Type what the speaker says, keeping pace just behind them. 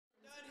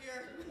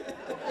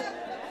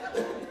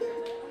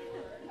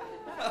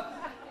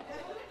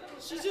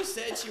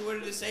just said she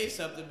wanted to say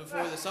something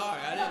before the song.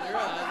 I didn't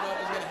realize what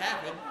was going to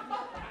happen.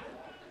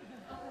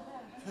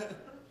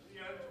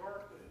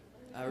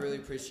 I really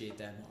appreciate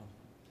that, Mom.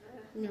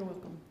 You're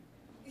welcome.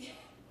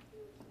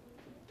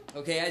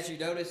 Okay, as you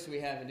noticed, we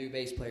have a new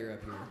bass player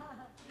up here.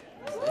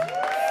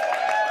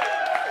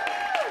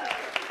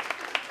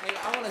 Hey,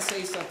 I want to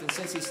say something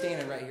since he's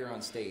standing right here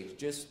on stage.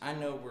 Just, I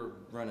know we're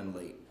running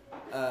late.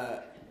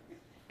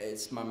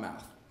 It's my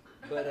mouth.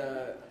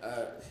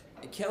 But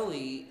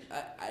Kelly,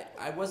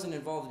 I wasn't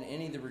involved in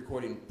any of the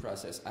recording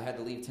process. I had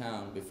to leave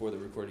town before the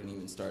recording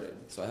even started.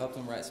 So I helped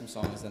him write some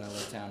songs, then I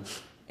left town.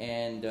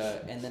 And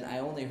then I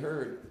only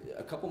heard,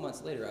 a couple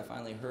months later, I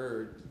finally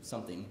heard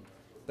something.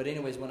 But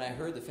anyways, when I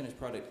heard the finished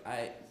product,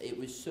 it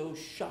was so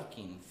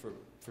shocking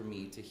for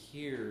me to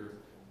hear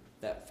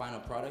that final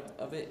product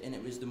of it, and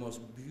it was the most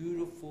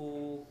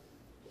beautiful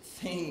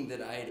thing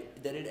that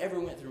it ever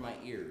went through my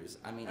ears.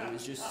 I mean, it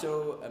was just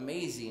so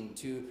amazing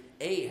to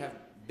A, have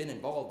been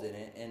involved in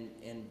it,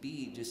 and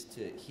B, just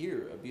to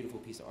hear a beautiful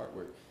piece of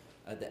artwork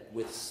that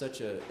with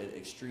such an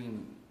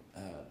extreme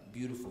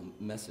beautiful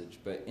message.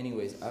 But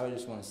anyways, I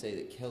just want to say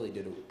that Kelly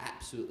did an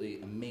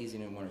absolutely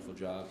amazing and wonderful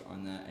job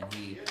on that, and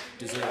he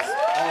deserves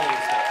all the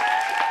respect.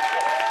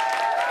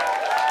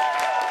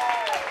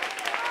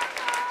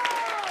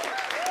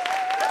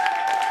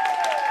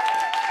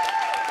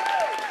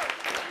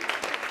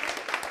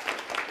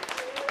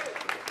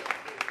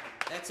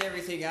 That's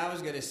everything I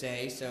was going to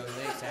say, so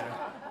thanks, Adam.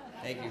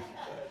 Thank you.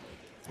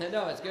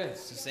 No, it's good.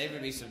 It's just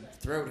saving me some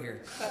throat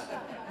here.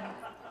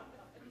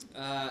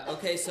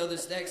 Okay, so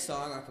this next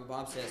song, like what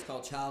Bob said, is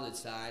called Child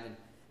Inside,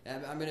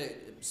 and I'm going to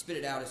spit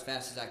it out as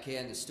fast as I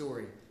can, the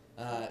story.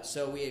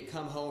 So we had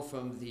come home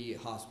from the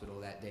hospital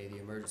that day, the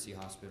emergency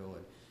hospital,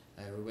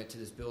 and we went to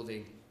this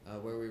building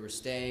where we were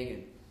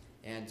staying,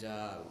 and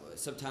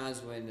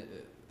sometimes when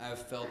I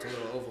felt a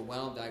little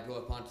overwhelmed, I'd go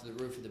up onto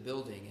the roof of the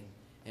building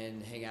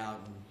and hang out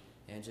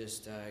and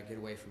just get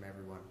away from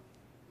everyone.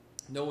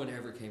 No one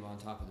ever came on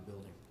top of the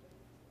building.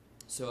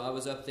 So I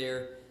was up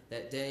there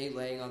that day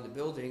laying on the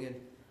building and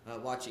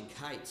watching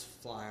kites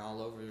fly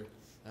all over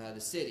the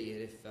city.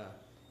 And if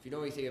you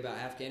know anything about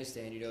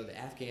Afghanistan, you know the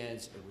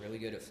Afghans are really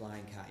good at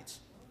flying kites.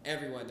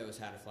 Everyone knows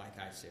how to fly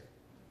kites there.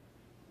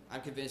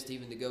 I'm convinced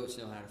even the goats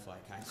know how to fly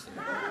kites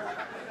there.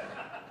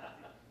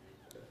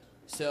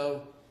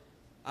 So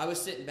I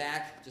was sitting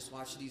back just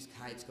watching these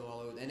kites go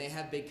all over, and they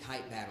have big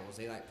kite battles.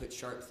 They like put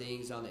sharp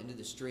things on the end of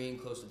the string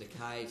close to the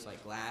kites,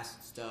 like glass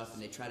and stuff,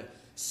 and they try to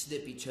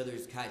snip each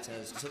other's kites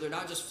out. So they're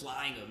not just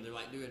flying them; they're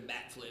like doing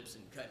backflips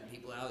and cutting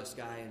people out of the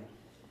sky.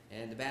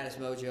 And the baddest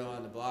mojo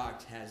on the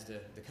block has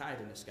the kite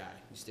in the sky.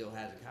 He still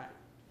has a kite.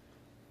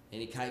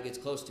 Any kite gets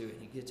close to it,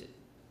 he gets it.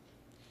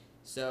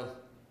 So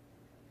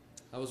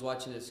I was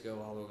watching this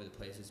go all over the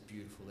place. It's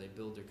beautiful. They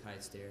build their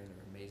kites there, and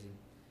they're amazing.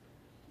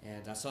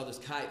 And I saw this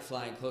kite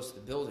flying close to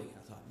the building.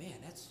 I thought, man,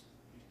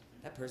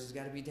 that person's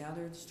got to be down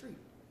there in the street.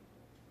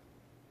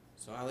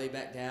 So I lay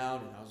back down,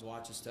 and I was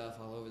watching stuff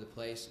all over the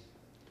place.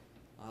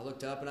 I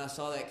looked up, and I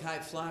saw that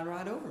kite flying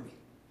right over me.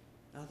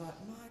 And I thought,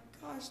 my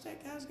gosh,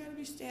 that guy's got to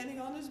be standing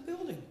on this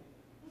building.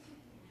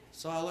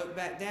 So I looked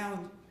back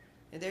down,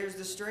 and there's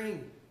the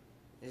string.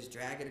 It's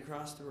dragging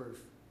across the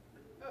roof,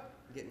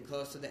 getting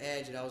close to the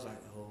edge, and I was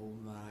like, oh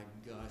my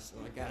gosh. So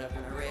I got up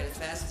and I ran as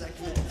fast as I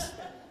could.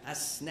 I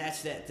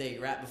snatched that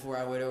thing right before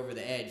I went over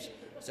the edge.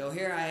 So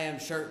here I am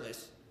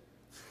shirtless.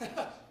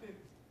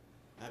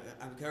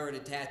 I'm covered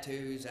in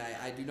tattoos.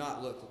 I do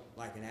not look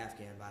like an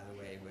Afghan, by the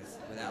way,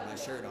 without my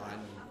shirt on in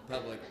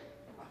public.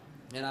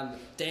 And I'm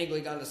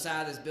dangling on the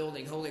side of this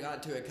building, holding on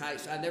to a kite.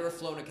 So I've never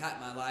flown a kite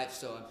in my life,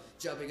 so I'm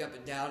jumping up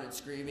and down and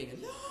screaming,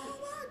 and oh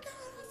my God,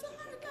 I flew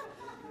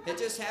a kite. It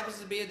just happens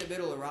to be in the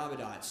middle of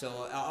Ramadan,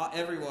 so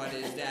everyone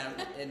is down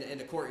in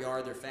the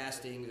courtyard. They're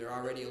fasting. They're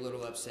already a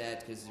little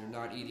upset because they're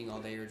not eating all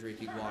day or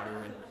drinking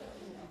water,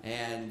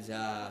 and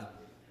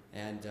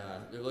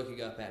they're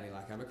looking up at me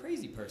like I'm a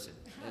crazy person,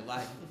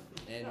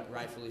 and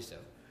rightfully so.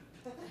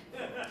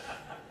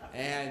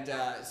 And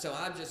so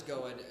I'm just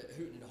going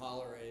hooting and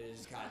hollering, and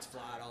his kite's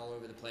flying all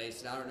over the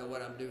place, and I don't know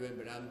what I'm doing,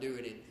 but I'm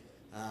doing it.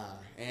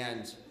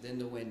 And then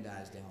the wind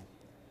dies down,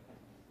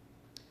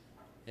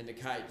 and the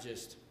kite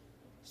just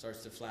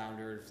starts to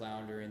flounder and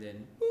flounder, and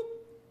then whoop,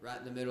 right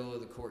in the middle of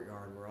the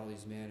courtyard where all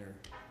these men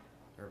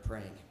are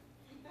praying.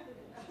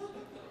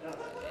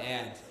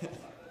 And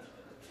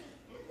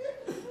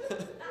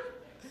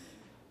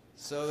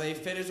so they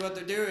finish what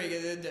they're doing,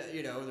 and then,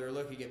 they're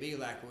looking at me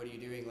like, what are you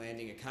doing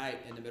landing a kite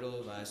in the middle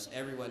of us?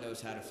 Everyone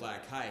knows how to fly a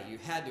kite. You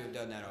had to have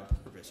done that on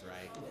purpose,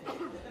 right?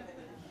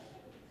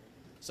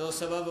 So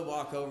some of them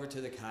walk over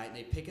to the kite, and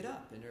they pick it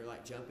up, and they're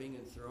like jumping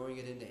and throwing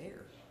it in the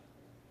air,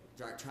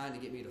 trying to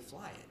get me to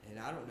fly it. And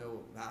I don't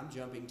know, I'm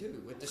jumping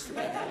too with the string.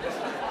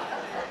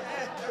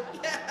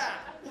 Yeah.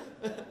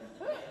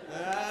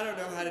 I don't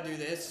know how to do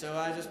this, so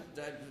I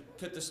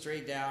put the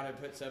string down and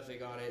put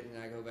something on it,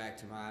 and I go back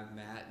to my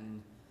mat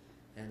and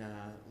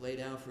lay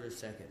down for a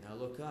second. And I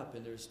look up,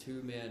 and there's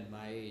two men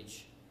my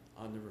age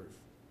on the roof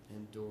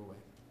in the doorway.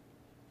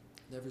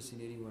 Never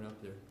seen anyone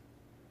up there.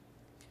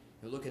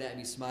 They're looking at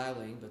me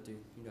smiling, but they're,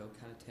 you know,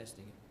 kind of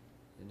testing it.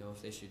 Didn't know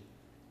if they should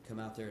come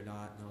out there or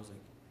not. And I was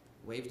like,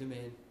 waved them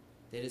in.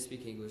 They didn't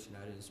speak English, and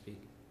I didn't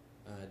speak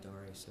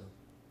Dari, so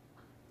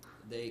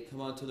they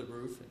come onto the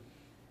roof,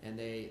 and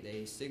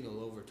they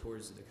signal over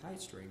towards the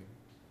kite string.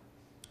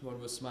 One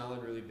was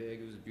smiling really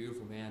big. It was a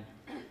beautiful man,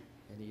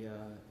 and he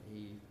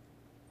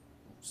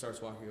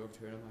starts walking over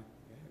to it. I'm like,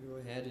 yeah, go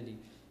ahead. And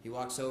he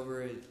walks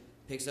over and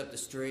picks up the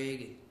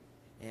string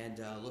and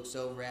looks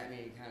over at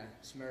me and kind of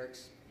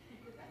smirks.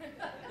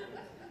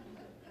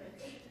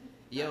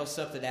 Yells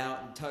something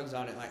out and tugs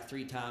on it like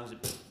 3 times.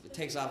 It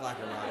takes off like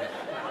a rocket.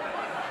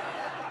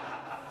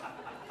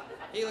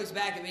 He looks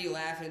back at me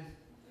laughing.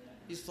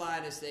 He's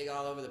flying this thing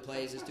all over the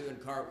place. He's doing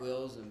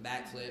cartwheels and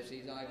backflips.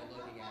 He's not even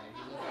looking at it.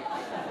 He's looking at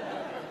it.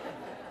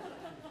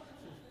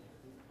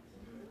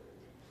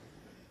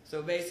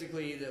 So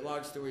basically, the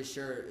long story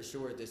short,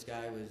 this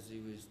guy was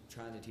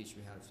trying to teach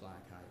me how to fly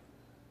a kite.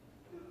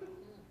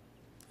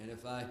 And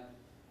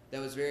that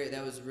was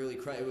really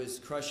it was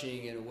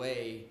crushing in a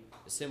way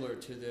similar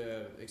to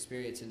the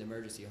experience in the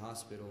emergency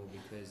hospital,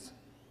 because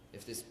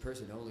if this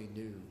person only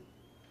knew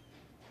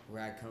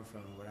where I'd come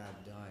from and what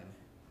I've done,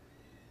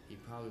 he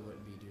probably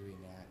wouldn't be doing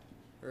that.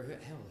 Or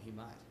hell, he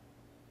might.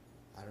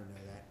 I don't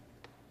know that.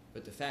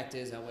 But the fact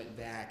is, I went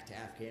back to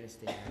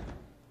Afghanistan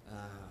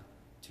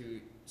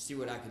to see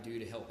what I could do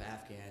to help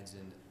Afghans,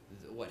 and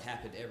what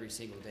happened every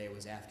single day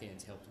was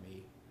Afghans helped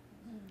me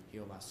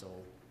heal my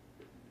soul.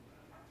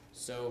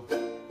 So,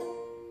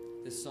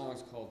 this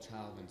song's called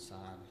Child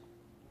Inside.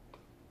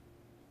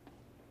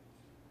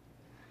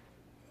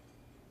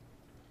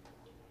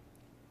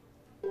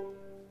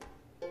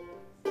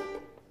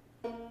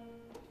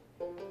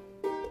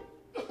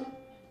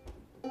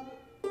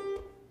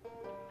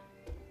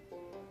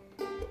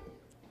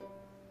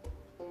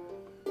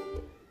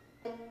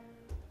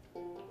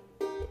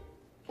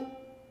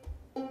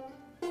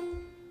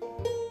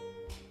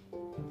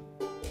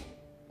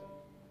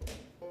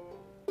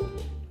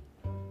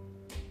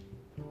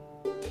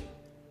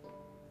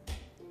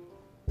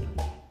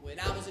 When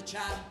I was a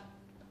child,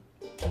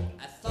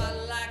 I thought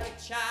like a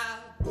child,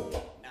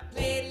 and I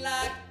played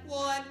like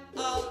one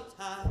all the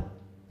time.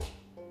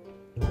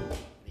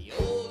 The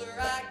older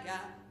I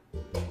got,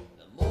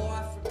 the more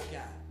I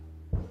forgot.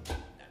 I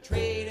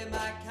traded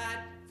my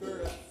kite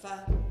for a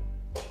fight.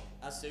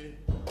 I said,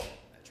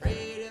 I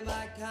traded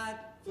my kite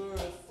for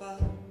a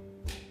fight.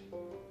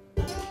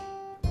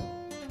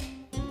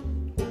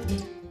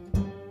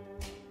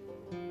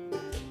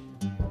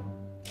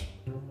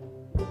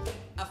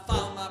 I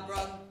found my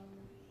brother.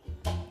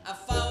 I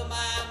found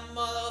my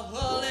mother, who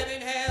live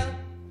in hell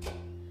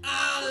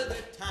all of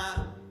the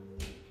time.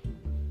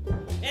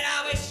 And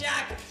I wish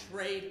I could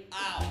trade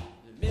all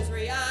the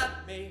misery I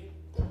made.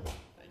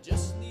 I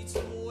just need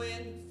some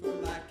wind for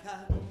my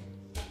kite.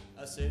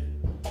 I said,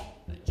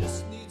 I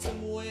just need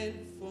some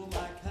wind for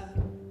my kite.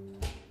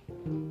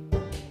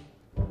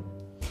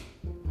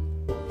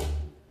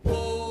 Oh,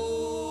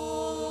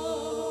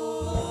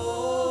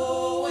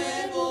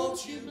 and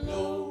won't you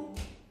blow?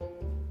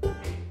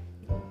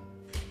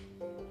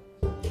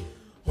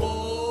 Oh,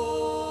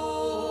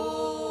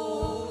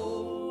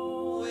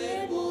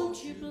 and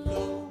won't you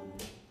blow?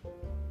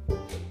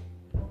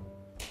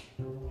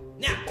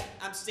 Now,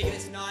 I'm sick of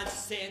this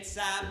nonsense.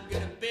 I'm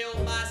gonna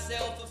build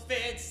myself a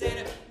fence,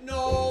 and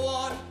no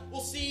one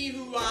will see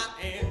who I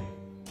am.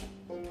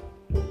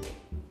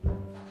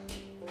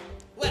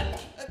 Well,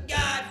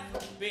 God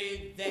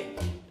forbid they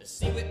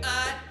see what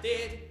I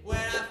did when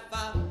I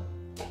fought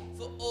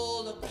for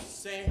all of the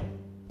sand.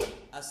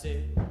 I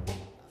said, I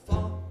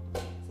fought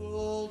for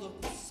all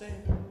of the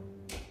sand.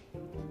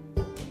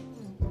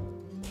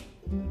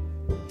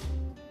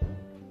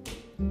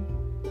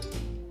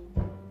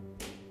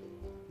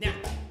 Now,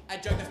 I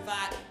drug the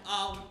fight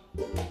on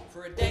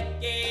for a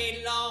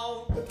decade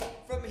long,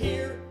 from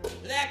here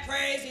to that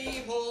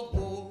crazy old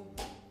war.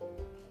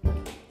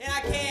 And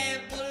I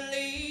can't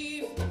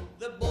believe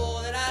the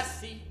boy that I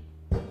see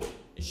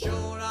is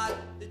sure not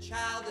the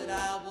child that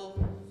I was.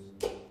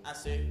 I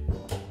said,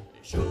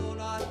 it's sure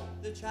not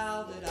the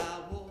child that I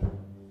was.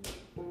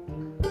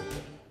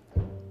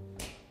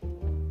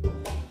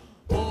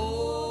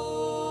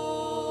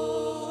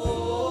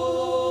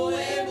 Oh,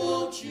 and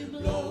won't you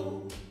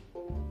blow?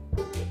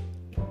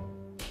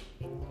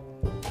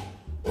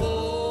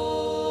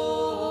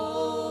 Oh,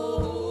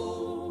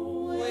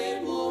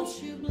 and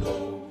won't you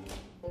blow?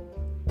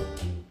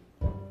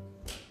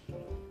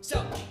 So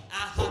I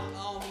hopped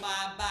on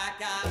my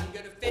bike. I'm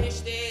gonna finish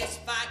this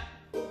fight.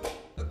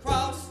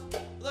 Across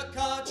the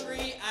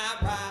country I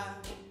ride.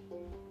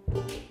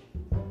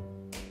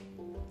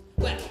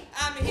 Well,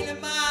 I'm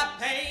healing my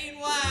pain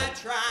while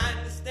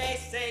trying to stay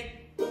sane,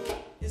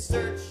 in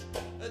search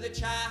of the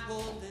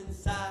child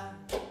inside.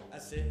 I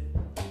said,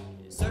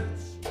 in search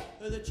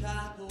of the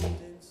child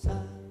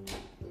inside.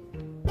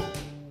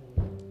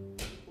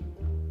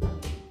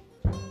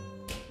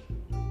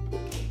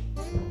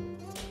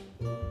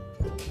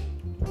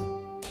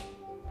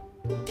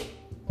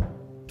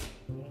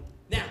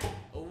 Now,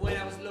 when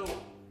I was low,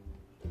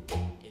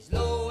 as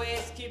low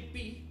as could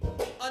be,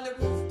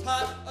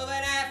 top of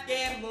an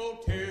Afghan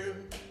motel.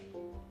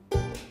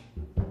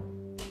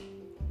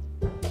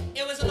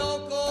 It was a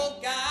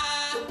local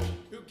guy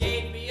who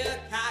gave me a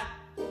kite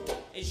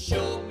and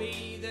showed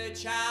me the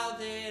child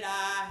that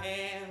I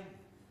am.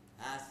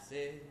 I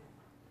said,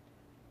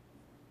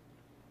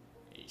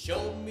 he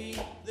showed me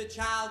the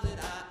child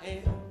that I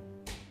am.